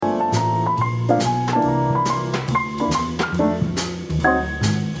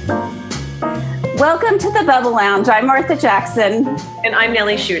Welcome to the Bubble Lounge. I'm Martha Jackson. And I'm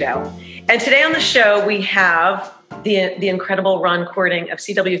Nellie Shudo. And today on the show, we have the incredible Ron Cording of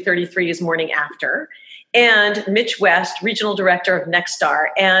CW33's Morning After and Mitch West, Regional Director of Nexstar.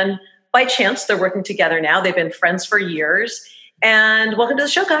 And by chance, they're working together now. They've been friends for years. And welcome to the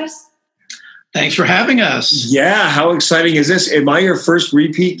show, guys. Thanks for having us. Yeah, how exciting is this? Am I your first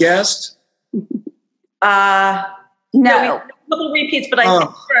repeat guest? No. We have a couple repeats, but I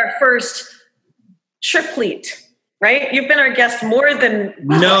think you're our first triplet, right? You've been our guest more than...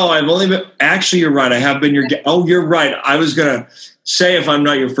 No, I've only been... Actually, you're right. I have been your guest. Oh, you're right. I was going to say if I'm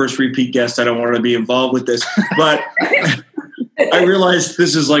not your first repeat guest, I don't want to be involved with this. But I realized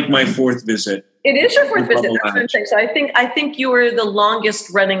this is like my fourth visit. It is your fourth visit. That's what I'm saying. So I think you were the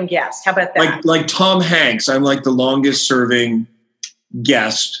longest running guest. How about that? Like Tom Hanks. I'm like the longest serving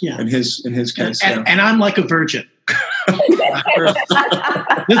guest in his case. And I'm like a virgin. This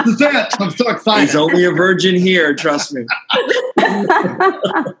is it. I'm so excited. He's only a virgin here, trust me.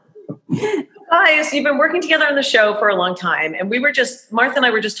 Guys, you've been working together on the show for a long time, and Martha and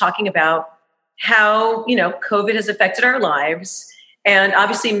I were just talking about how, COVID has affected our lives. And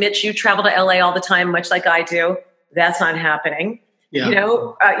obviously, Mitch, you travel to LA all the time, much like I do. That's not happening. Yeah.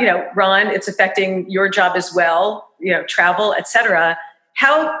 Ron, it's affecting your job as well, travel, et cetera.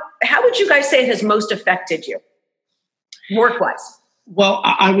 How would you guys say it has most affected you, work-wise? Well,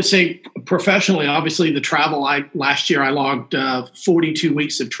 I would say professionally, obviously the travel, last year I logged 42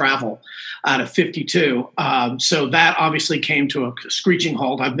 weeks of travel out of 52. So that obviously came to a screeching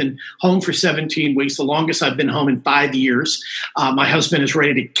halt. I've been home for 17 weeks, the longest I've been home in 5 years. My husband is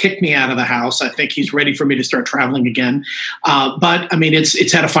ready to kick me out of the house. I think he's ready for me to start traveling again. But I mean,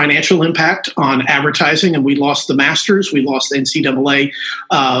 it's had a financial impact on advertising, and we lost the Masters. We lost the NCAA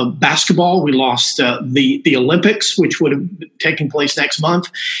basketball. We lost the Olympics, which would have taken place next month.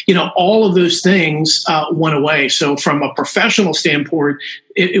 All of those things went away. So from a professional standpoint,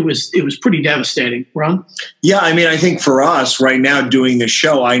 it was pretty devastating. Ron? Yeah, I mean, I think for us right now doing the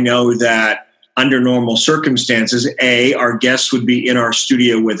show, I know that under normal circumstances, our guests would be in our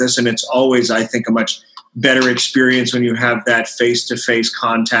studio with us. And it's always, I think, a much better experience when you have that face-to-face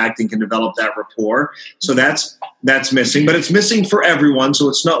contact and can develop that rapport. So that's missing. But it's missing for everyone. So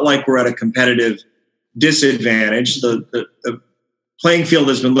it's not like we're at a competitive disadvantage. The playing field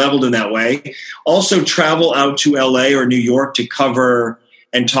has been leveled in that way. Also, travel out to LA or New York to cover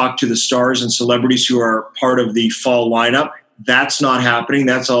and talk to the stars and celebrities who are part of the fall lineup. That's not happening.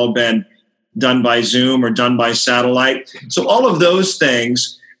 That's all been done by Zoom or done by satellite. So all of those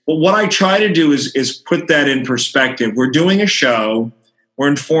things. But what I try to do is put that in perspective. We're doing a show. We're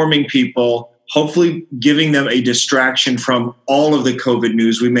informing people, hopefully giving them a distraction from all of the COVID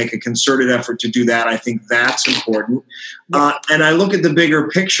news. We make a concerted effort to do that. I think that's important. And I look at the bigger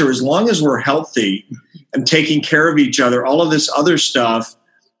picture. As long as we're healthy and taking care of each other, all of this other stuff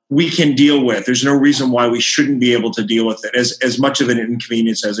we can deal with. There's no reason why we shouldn't be able to deal with it as much of an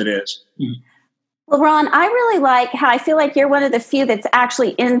inconvenience as it is. Well, Ron, I really like how I feel like you're one of the few that's actually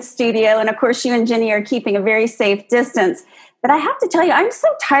in studio. And of course, you and Jenny are keeping a very safe distance. But I have to tell you, I'm so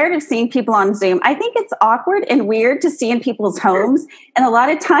tired of seeing people on Zoom. I think it's awkward and weird to see in people's homes. And a lot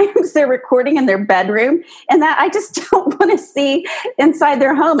of times they're recording in their bedroom. And that I just don't want to see inside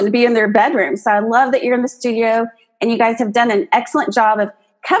their home and be in their bedroom. So I love that you're in the studio and you guys have done an excellent job of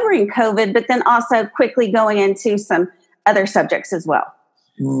covering COVID, but then also quickly going into some other subjects as well.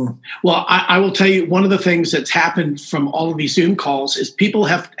 Well, I will tell you, one of the things that's happened from all of these Zoom calls is people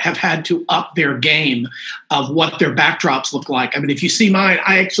have had to up their game of what their backdrops look like. I mean, if you see mine,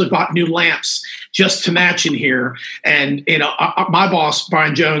 I actually bought new lamps just to match in here. And, my boss,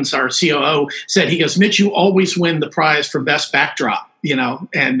 Brian Jones, our COO, said, he goes, Mitch, you always win the prize for best backdrop.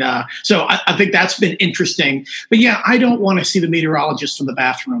 And so I think that's been interesting. But yeah, I don't want to see the meteorologist from the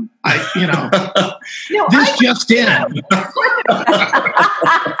bathroom. Just in.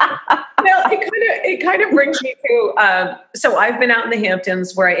 Well, it kind of brings me to, so I've been out in the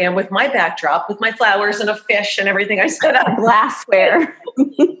Hamptons where I am with my backdrop, with my flowers and a fish and everything I set up. Glassware.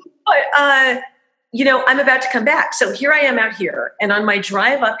 But, I'm about to come back. So here I am out here. And on my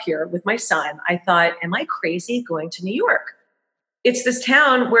drive up here with my son, I thought, am I crazy going to New York? It's this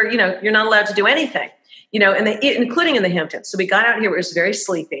town where, you're not allowed to do anything, including in the Hamptons. So we got out here, it was very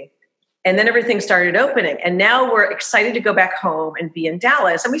sleepy. And then everything started opening. And now we're excited to go back home and be in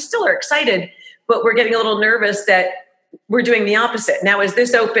Dallas. And we still are excited, but we're getting a little nervous that we're doing the opposite. Now, as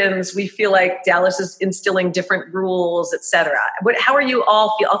this opens, we feel like Dallas is instilling different rules, et cetera. How are you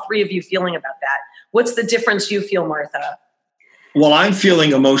all three of you feeling about that? What's the difference you feel, Martha? Well, I'm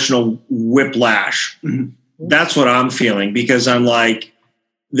feeling emotional whiplash. Mm-hmm. That's what I'm feeling, because I'm like,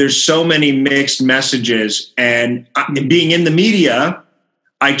 there's so many mixed messages, and being in the media,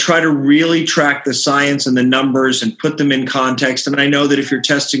 I try to really track the science and the numbers and put them in context. And I know that if you're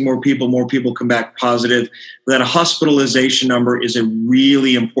testing more people come back positive. That a hospitalization number is a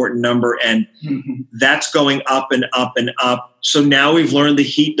really important number, and that's going up and up and up. So now we've learned the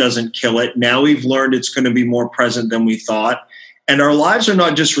heat doesn't kill it. Now we've learned it's going to be more present than we thought. And our lives are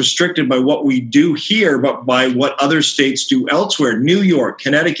not just restricted by what we do here, but by what other states do elsewhere. New York,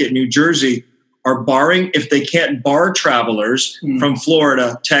 Connecticut, New Jersey are barring, if they can't bar travelers from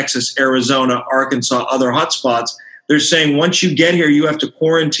Florida, Texas, Arizona, Arkansas, other hotspots, they're saying once you get here, you have to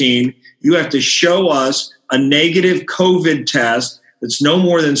quarantine. You have to show us a negative COVID test that's no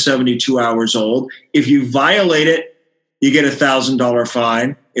more than 72 hours old. If you violate it, you get a $1,000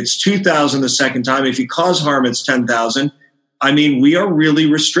 fine. It's $2,000 the second time. If you cause harm, it's $10,000. I mean, we are really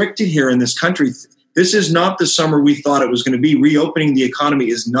restricted here in this country. This is not the summer we thought it was going to be. Reopening the economy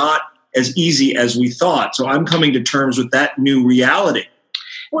is not as easy as we thought. So I'm coming to terms with that new reality.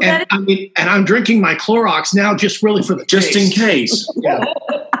 Well, and I'm drinking my Clorox now, just really for the just taste. In case. Yeah.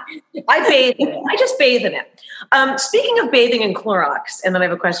 I bathe in it. I just bathe in it. Speaking of bathing in Clorox, and then I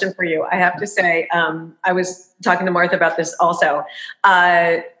have a question for you. I have to say, I was talking to Martha about this also.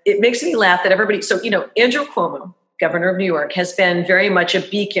 It makes me laugh that everybody. So Andrew Cuomo, governor of New York, has been very much a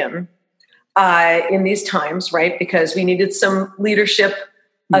beacon in these times, right? Because we needed some leadership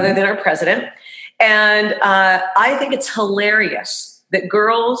other than our president. And I think it's hilarious that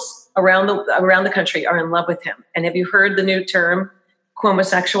girls around the country are in love with him. And have you heard the new term,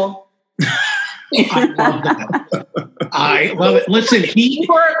 Cuomosexual? I love that. I love it. Listen,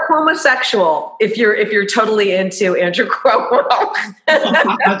 you are a Cuomosexual if you're totally into Andrew Cuomo.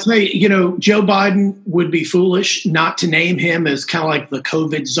 I'll tell you, Joe Biden would be foolish not to name him as kind of like the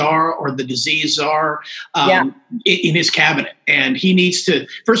COVID czar or the disease czar in his cabinet. And he needs to,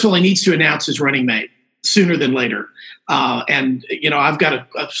 first of all, he needs to announce his running mate sooner than later. I've got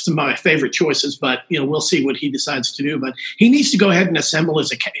some of my favorite choices, but we'll see what he decides to do. But he needs to go ahead and assemble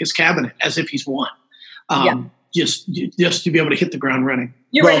his cabinet as if he's won, just to be able to hit the ground running.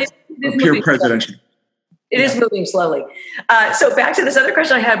 You're right. Pure presidential. It is moving slowly. So back to this other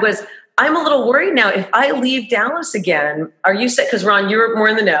question I had was, I'm a little worried now. If I leave Dallas again, are you set? Because Ron, you're more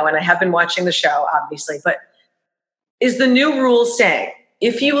in the know, and I have been watching the show, obviously. But is the new rule saying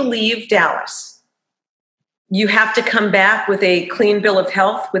if you leave Dallas, you have to come back with a clean bill of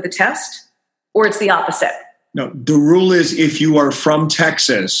health with a test, or it's the opposite? No, the rule is if you are from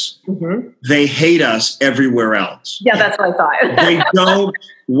Texas, they hate us everywhere else. Yeah, that's what I thought. They don't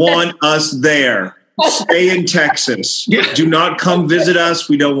want us there. Stay in Texas. Do not come visit us.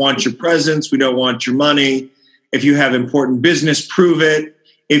 We don't want your presence. We don't want your money. If you have important business, prove it.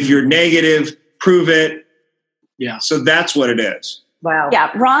 If you're negative, prove it. Yeah. So that's what it is. Wow.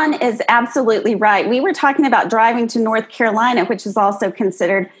 Yeah, Ron is absolutely right. We were talking about driving to North Carolina, which is also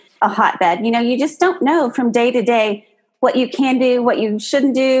considered a hotbed. You just don't know from day to day what you can do, what you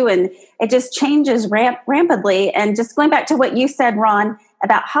shouldn't do, and it just changes rapidly. And just going back to what you said, Ron,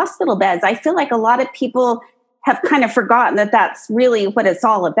 about hospital beds, I feel like a lot of people have kind of forgotten that that's really what it's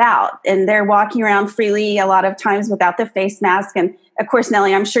all about. And they're walking around freely a lot of times without the face mask. And of course,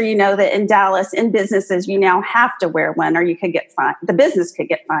 Nellie, I'm sure you know that in Dallas, in businesses, you now have to wear one or you could get fined. The business could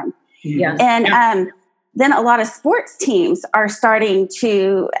get fined. Yeah. And then a lot of sports teams are starting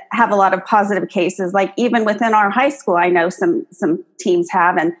to have a lot of positive cases. Like even within our high school, I know some teams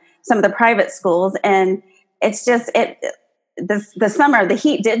have, and some of the private schools. And it's just, the summer, the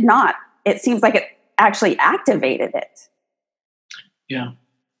heat did not, it seems like it actually activated it. Yeah.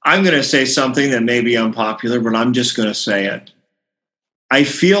 I'm going to say something that may be unpopular, but I'm just going to say it. I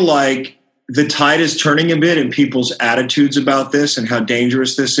feel like the tide is turning a bit in people's attitudes about this and how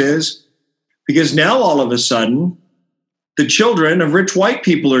dangerous this is, because now all of a sudden, the children of rich white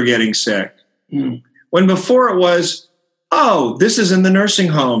people are getting sick. When before it was, oh, this is in the nursing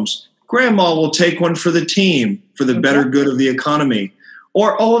homes. Grandma will take one for the team, for the better good of the economy.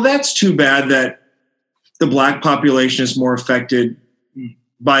 Or, oh, that's too bad that the black population is more affected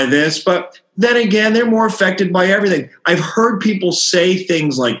by this. But then again, they're more affected by everything. I've heard people say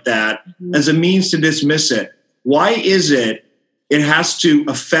things like that as a means to dismiss it. Why is it has to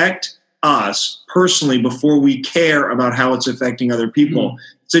affect us personally before we care about how it's affecting other people?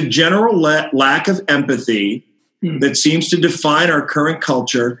 It's a general lack of empathy that seems to define our current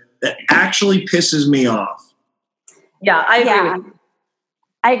culture that actually pisses me off. Yeah, I agree with you.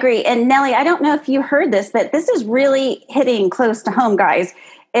 I agree. And Nellie, I don't know if you heard this, but this is really hitting close to home, guys,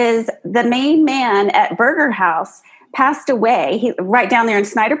 is the main man at Burger House passed away. Right down there in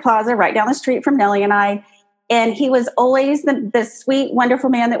Snyder Plaza, right down the street from Nellie and I. And he was always the sweet, wonderful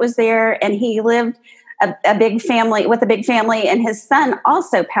man that was there. And he lived a big family with a big family. And his son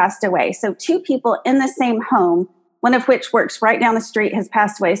also passed away. So 2 people in the same home, one of which works right down the street, has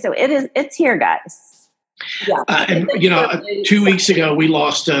passed away. So it's here, guys. Yeah. And 2 weeks ago, we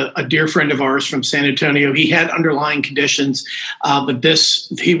lost a dear friend of ours from San Antonio. He had underlying conditions, but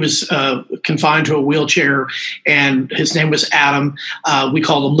he was confined to a wheelchair, and his name was Adam. We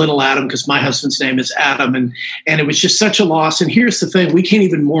called him Little Adam because my husband's name is Adam, and it was just such a loss. And here's the thing: we can't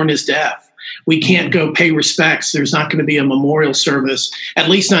even mourn his death. We can't go pay respects. There's not going to be a memorial service, at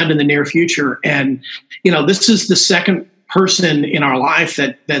least not in the near future. And this is the second person in our life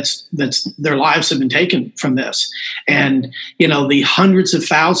that's their lives have been taken from this. And the hundreds of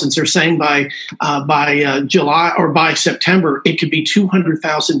thousands are saying by July or by September it could be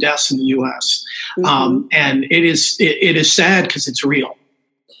 200,000 deaths in the US. And it is sad because it's real.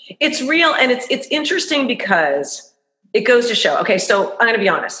 It's real, and it's interesting because it goes to show. Okay, so I'm going to be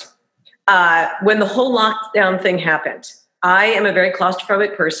honest. When the whole lockdown thing happened, I am a very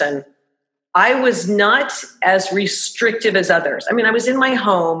claustrophobic person. I was not as restrictive as others. I mean, I was in my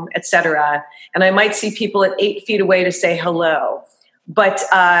home, et cetera, and I might see people at 8 feet away to say hello. But,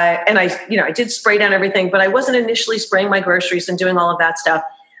 and I did spray down everything, but I wasn't initially spraying my groceries and doing all of that stuff.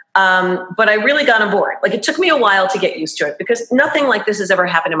 But I really got on board. Like, it took me a while to get used to it because nothing like this has ever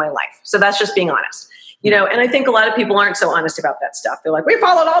happened in my life. So that's just being honest, and I think a lot of people aren't so honest about that stuff. They're like, we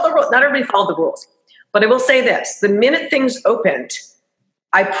followed all the rules. Not everybody followed the rules. But I will say this, the minute things opened,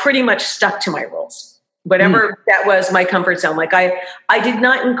 I pretty much stuck to my rules, whatever that was my comfort zone. Like I did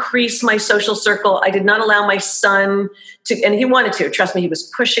not increase my social circle. I did not allow my son to, and he wanted to, trust me, he was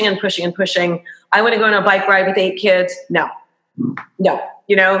pushing and pushing and pushing. I want to go on a bike ride with 8 kids. No.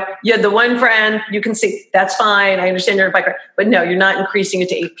 You had the one friend, you can see, that's fine. I understand you're on a bike ride, but no, you're not increasing it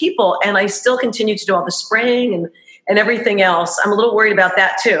to 8 people. And I still continue to do all the spraying and everything else. I'm a little worried about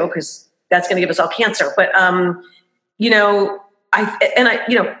that too, because that's going to give us all cancer. But,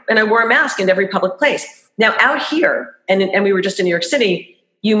 I wore a mask in every public place. Now out here, and we were just in New York City,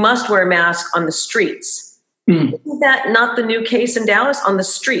 you must wear a mask on the streets. Isn't that not the new case in Dallas? On the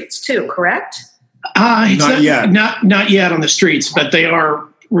streets too, correct? Not yet. Not yet on the streets, but they are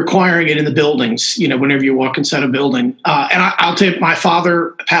requiring it in the buildings, whenever you walk inside a building. And I'll tell you, my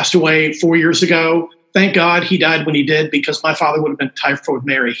father passed away 4 years ago. Thank God he died when he did, because my father would have been typhoid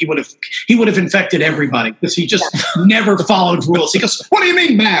Mary. He would have infected everybody because he just never followed rules. He goes, "What do you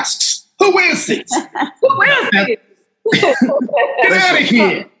mean masks? Who wears these? Who wears these? Get out of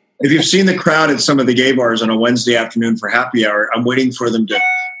here!" If you've seen the crowd at some of the gay bars on a Wednesday afternoon for happy hour, I'm waiting for them to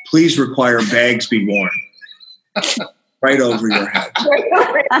please require bags be worn right over your head.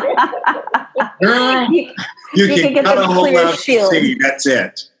 Girl, you can cut a hole out to see. That's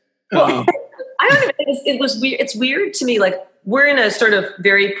it. Well, I don't know. It was weird. It's weird to me. Like, we're in a sort of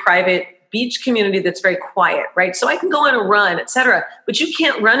very private beach community that's very quiet, right? So I can go on a run, et cetera, but you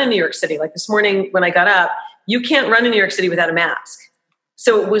can't run in New York City. Like this morning when I got up, you can't run in New York City without a mask.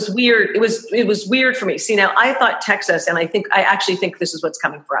 So it was weird. It was weird for me. See, now I thought Texas, and I actually think this is what's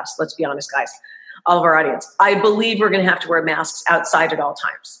coming for us. Let's be honest, guys, all of our audience. I believe we're going to have to wear masks outside at all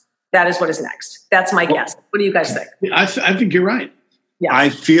times. That is what is next. That's my guess. What do you guys think? I think you're right. Yeah. I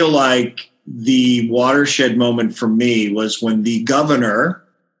feel like the watershed moment for me was when the governor,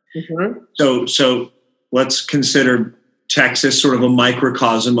 so let's consider Texas sort of a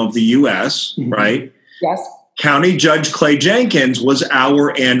microcosm of the U.S., right? Yes. County Judge Clay Jenkins was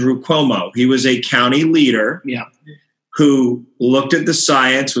our Andrew Cuomo. He was a county leader who looked at the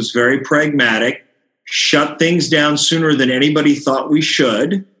science, was very pragmatic, shut things down sooner than anybody thought we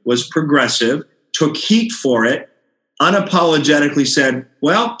should, was progressive, took heat for it, unapologetically said,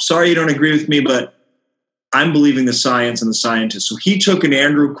 well, sorry you don't agree with me, but I'm believing the science and the scientists. So he took an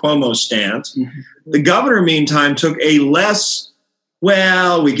Andrew Cuomo stance. The governor, meantime, took a less,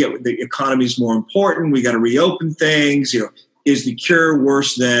 we get the economy's more important. We got to reopen things. Is the cure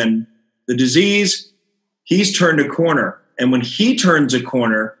worse than the disease? He's turned a corner. And when he turns a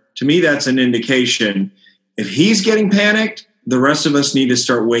corner, to me, that's an indication. If he's getting panicked, the rest of us need to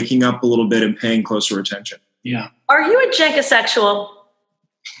start waking up a little bit and paying closer attention. Yeah. Are you a jankosexual?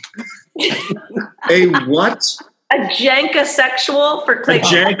 A what? A jankosexual for Clay. A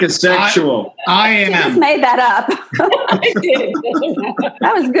jankosexual. I am. You just made that up. I did.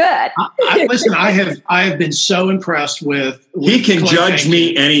 That was good. Listen, I have been so impressed with he can Clay judge Jenkins.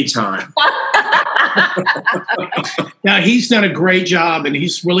 me anytime. Now, he's done a great job, and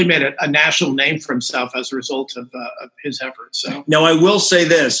he's really made a national name for himself as a result of his efforts. So, now, I will say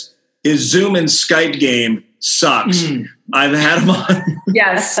this. his Zoom and Skype game sucks. I've had him on.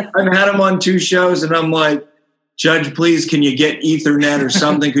 Yes. I've had him on 2 shows, and I'm like, Judge, please, can you get Ethernet or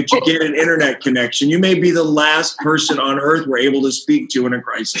something? Could you get an internet connection? You may be the last person on earth we're able to speak to in a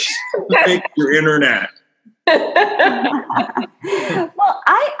crisis. Fix your internet. Well,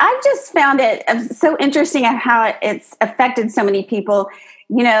 I've just found it so interesting of how it's affected so many people.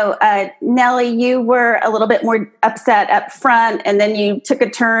 You know, Nellie, you were a little bit more upset up front, and then you took a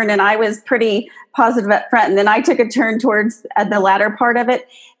turn, and I was pretty positive up front, and then I took a turn towards the latter part of it.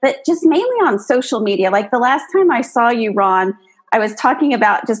 But just mainly on social media. Like the last time I saw you, Ron, I was talking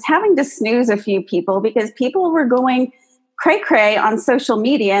about just having to snooze a few people because people were going cray-cray on social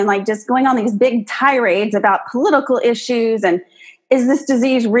media and like just going on these big tirades about political issues and is this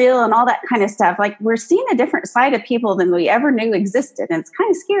disease real and all that kind of stuff. Like we're seeing a different side of people than we ever knew existed. And it's kind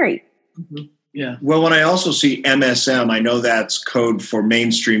of scary. Mm-hmm. Yeah. Well, when I also see MSM, I know that's code for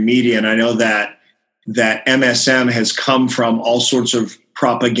mainstream media. And I know that MSM has come from all sorts of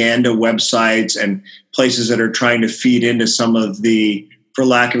propaganda websites and places that are trying to feed into some of the, for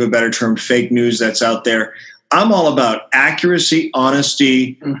lack of a better term, fake news that's out there. I'm all about accuracy,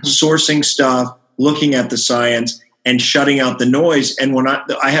 honesty, sourcing stuff, looking at the science, and shutting out the noise. And when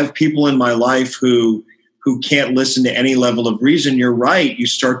I have people in my life who can't listen to any level of reason, you're right. You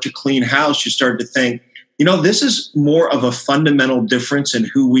start to clean house. You start to think, you know, this is more of a fundamental difference in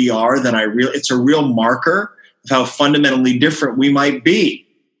who we are than it's a real marker of how fundamentally different we might be.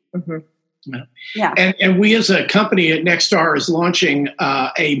 Mm-hmm. Yeah. And we as a company at Nexstar is launching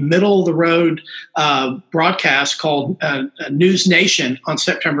a middle-of-the-road broadcast called News Nation on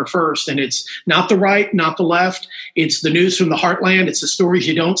September 1st. And it's not the right, not the left. It's the news from the heartland. It's the stories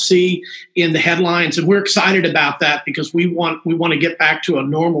you don't see in the headlines. And we're excited about that because we want to get back to a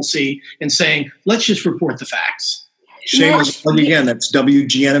normalcy and saying, let's just report the facts. Shameless plug again. That's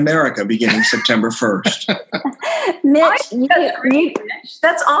WGN America beginning September 1st. Mitch,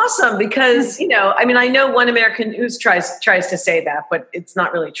 that's awesome because, you know, I mean, I know One American News tries to say that, but it's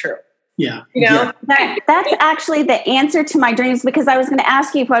not really true. Yeah. You know? That's actually the answer to my dreams because I was going to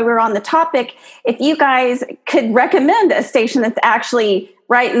ask you if I were on the topic, if you guys could recommend a station that's actually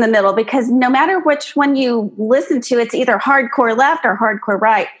right in the middle because no matter which one you listen to, it's either hardcore left or hardcore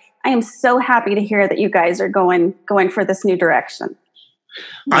right. I am so happy to hear that you guys are going for this new direction.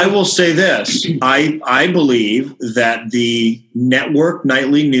 I will say this. I believe that the network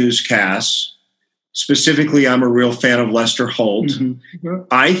nightly newscasts, specifically, I'm a real fan of Lester Holt. Mm-hmm.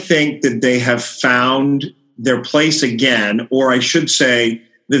 I think that they have found their place again, or I should say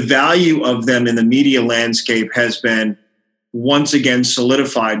the value of them in the media landscape has been once again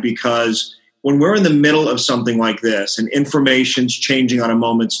solidified because when we're in the middle of something like this and information's changing on a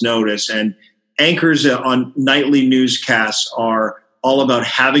moment's notice and anchors on nightly newscasts are all about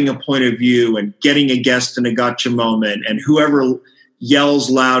having a point of view and getting a guest in a gotcha moment and whoever yells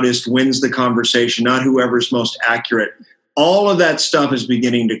loudest wins the conversation, not whoever's most accurate. All of that stuff is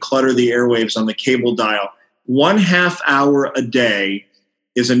beginning to clutter the airwaves on the cable dial. 1/2 hour a day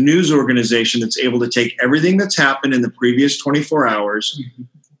is a news organization that's able to take everything that's happened in the previous 24 hours,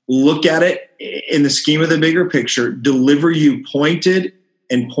 look at it in the scheme of the bigger picture, deliver you pointed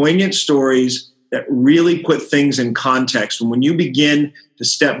and poignant stories that really put things in context. And when you begin to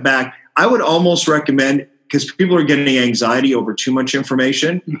step back, I would almost recommend, because people are getting anxiety over too much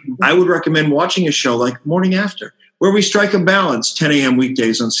information, I would recommend watching a show like Morning After, where we strike a balance, 10 a.m.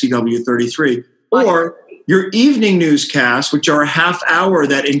 weekdays on CW33, or your evening newscasts, which are a half hour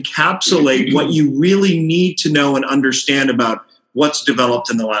that encapsulate what you really need to know and understand about what's developed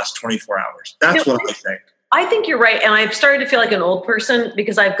in the last 24 hours. That's what I think. I think you're right. And I've started to feel like an old person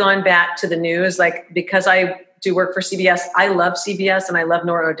because I've gone back to the news, like because I do work for CBS. I love CBS and I love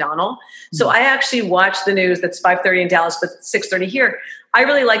Norah O'Donnell. So I actually watch the news that's 5:30 in Dallas, but 6:30 here. I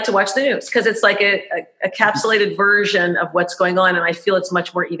really like to watch the news because it's like a encapsulated version of what's going on. And I feel it's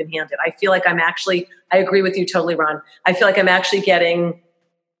much more even-handed. I feel like I agree with you totally, Ron. I feel like I'm actually getting,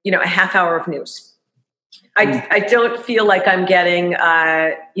 a half hour of news. I don't feel like I'm getting,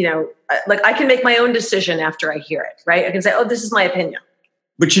 like I can make my own decision after I hear it, right? I can say, oh, this is my opinion.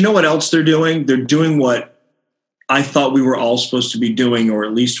 But you know what else they're doing? They're doing what I thought we were all supposed to be doing, or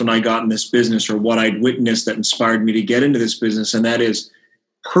at least when I got in this business, or what I'd witnessed that inspired me to get into this business, and that is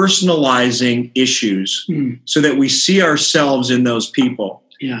personalizing issues so that we see ourselves in those people.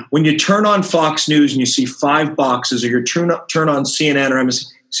 Yeah. When you turn on Fox News and you see 5 boxes, or you turn on CNN or MSNBC,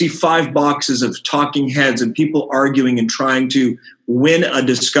 see 5 boxes of talking heads and people arguing and trying to win a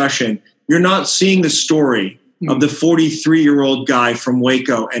discussion, you're not seeing the story of the 43-year-old guy from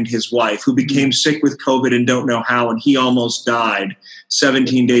Waco and his wife who became sick with COVID and don't know how, and he almost died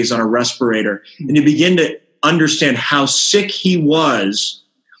 17 days on a respirator. And you begin to understand how sick he was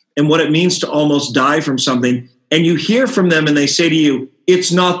and what it means to almost die from something. And you hear from them and they say to you,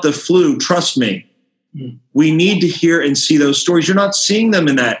 it's not the flu, trust me. We need to hear and see those stories. You're not seeing them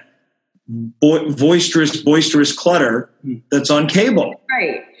in that boisterous clutter that's on cable.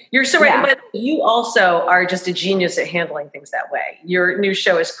 Right. You're so right. But you also are just a genius at handling things that way. Your new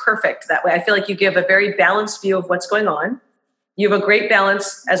show is perfect that way. I feel like you give a very balanced view of what's going on. You have a great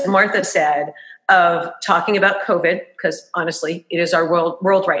balance, as Martha said, of talking about COVID, because honestly, it is our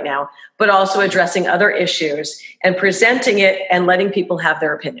world right now, but also addressing other issues and presenting it and letting people have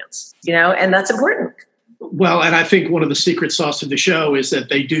their opinions, and that's important. Well, and I think one of the secret sauce of the show is that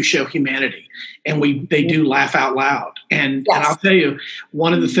they do show humanity, and they do laugh out loud. And I'll tell you,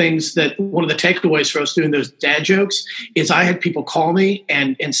 one of the takeaways for us doing those dad jokes is I had people call me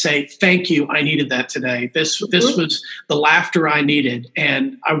and say, thank you, I needed that today. This was the laughter I needed.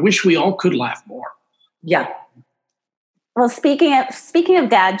 And I wish we all could laugh more. Yeah. Well, speaking of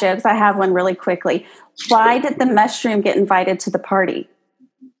dad jokes, I have one really quickly. Why did the mushroom get invited to the party?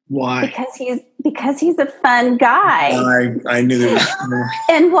 Why? Because he's a fun guy. I knew there was more.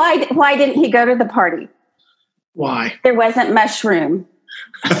 And why didn't he go to the party? Why? There wasn't mushroom.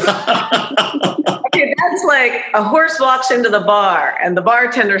 Okay, that's like a horse walks into the bar and the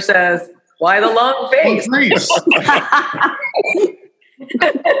bartender says, "Why the long face?" The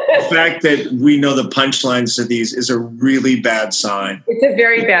fact that we know the punchlines to these is a really bad sign. It's a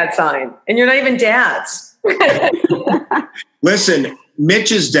very bad sign, and you're not even dads. Listen.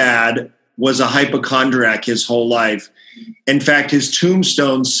 Mitch's dad was a hypochondriac his whole life. In fact, his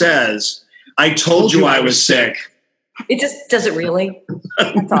tombstone says, I told you I was sick. It just does it really?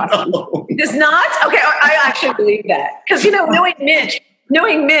 That's awesome. No. It does not? Okay, I actually believe that. Because,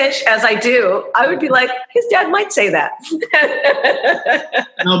 knowing Mitch as I do, I would be like, his dad might say that.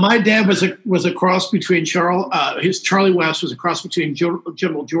 No, my dad was a cross between Charlie West was a cross between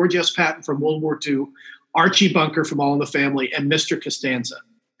General George S. Patton from World War II, Archie Bunker from All in the Family, and Mr. Costanza.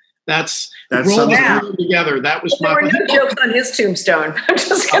 That's roll them together. That was there were no jokes on his tombstone. I'm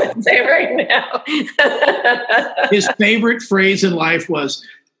just going to say right now. His favorite phrase in life was,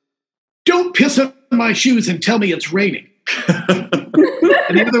 "Don't piss on my shoes and tell me it's raining." and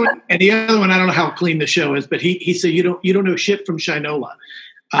the other one, I don't know how clean the show is, but he said, "You don't know shit from Shinola."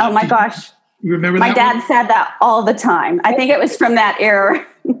 Oh my gosh! You remember my that? My dad one? said that all the time. I think it was from that era.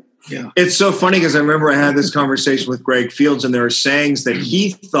 Yeah. It's so funny because I remember I had this conversation with Greg Fields, and there are sayings that he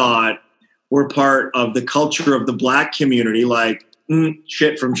thought were part of the culture of the Black community, like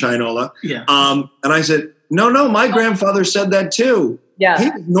shit from Shinola. Yeah. And I said, no, my grandfather said that too. Yeah.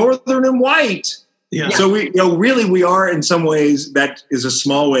 He's Northern and white. Yeah. So we are in some ways, that is a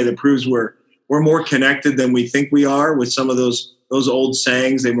small way that proves we're more connected than we think we are with some of those old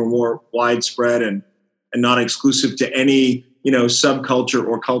sayings. They were more widespread and not exclusive to any subculture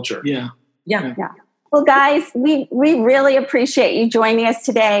or culture. Yeah. Well, guys, we really appreciate you joining us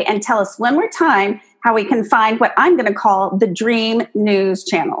today, and tell us one more time how we can find what I'm going to call the Dream News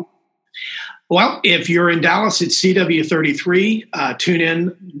Channel. Well, if you're in Dallas, it's CW33. Tune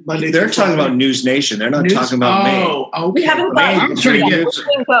in Monday. They're talking about News Nation. They're not talking about me. Oh, okay. We haven't I'm trying to get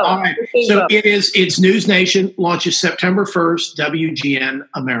it. All right. So it's News Nation, launches September 1st, WGN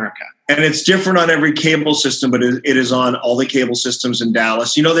America. And it's different on every cable system, but it is on all the cable systems in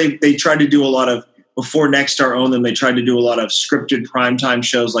Dallas. They tried to do a lot of, before Nexstar owned them, they tried to do a lot of scripted primetime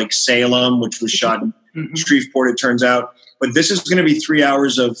shows like Salem, which was shot in Shreveport, it turns out. But this is going to be 3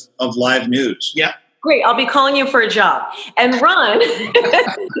 hours of live news. Yeah. Great. I'll be calling you for a job. And Ron,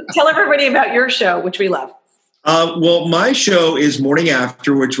 tell everybody about your show, which we love. Well, my show is Morning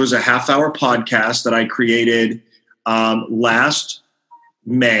After, which was a half-hour podcast that I created last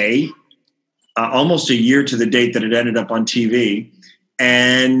May, almost a year to the date that it ended up on TV.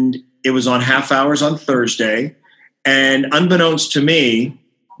 And it was on half hours on Thursday. And unbeknownst to me,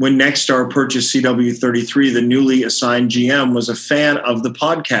 when Nexstar purchased CW33, the newly assigned GM was a fan of the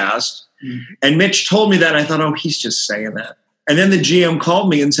podcast. And Mitch told me that, and I thought, he's just saying that. And then the GM called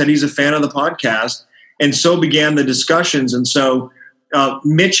me and said he's a fan of the podcast. And so began the discussions. And so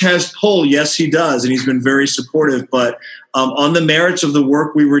Mitch has pull. Yes, he does. And he's been very supportive. But on the merits of the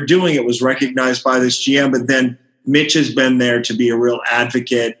work we were doing, it was recognized by this GM. But then Mitch has been there to be a real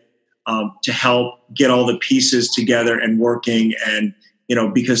advocate, to help get all the pieces together and working. And,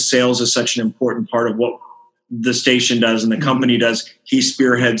 because sales is such an important part of what the station does and the company does, he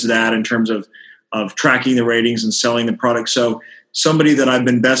spearheads that in terms of tracking the ratings and selling the product. So somebody that I've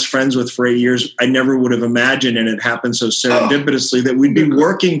been best friends with for 8 years. I never would have imagined, and it happened so serendipitously that we'd be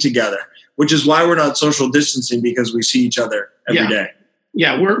working together, which is why we're not social distancing, because we see each other every day.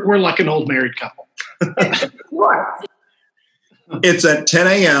 Yeah, we're like an old married couple. It's at 10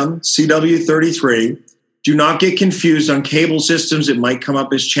 a.m., CW33. Do not get confused on cable systems. It might come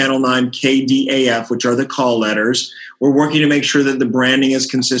up as Channel 9 KDAF, which are the call letters. We're working to make sure that the branding is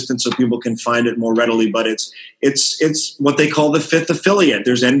consistent so people can find it more readily. But it's what they call the fifth affiliate.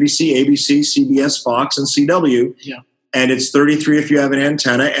 There's NBC, ABC, CBS, Fox, and CW. Yeah. And it's 33 if you have an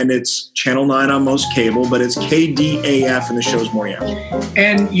antenna, and it's Channel 9 on most cable, but it's KDAF in the show's morning hour.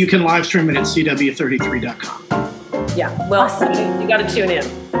 And you can live stream it at CW33.com. Yeah, well, Awesome. You got to tune in.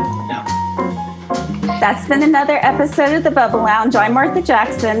 Yeah. That's been another episode of The Bubble Lounge. I'm Martha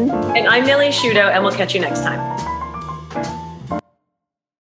Jackson. And I'm Nellie Shudo, and we'll catch you next time.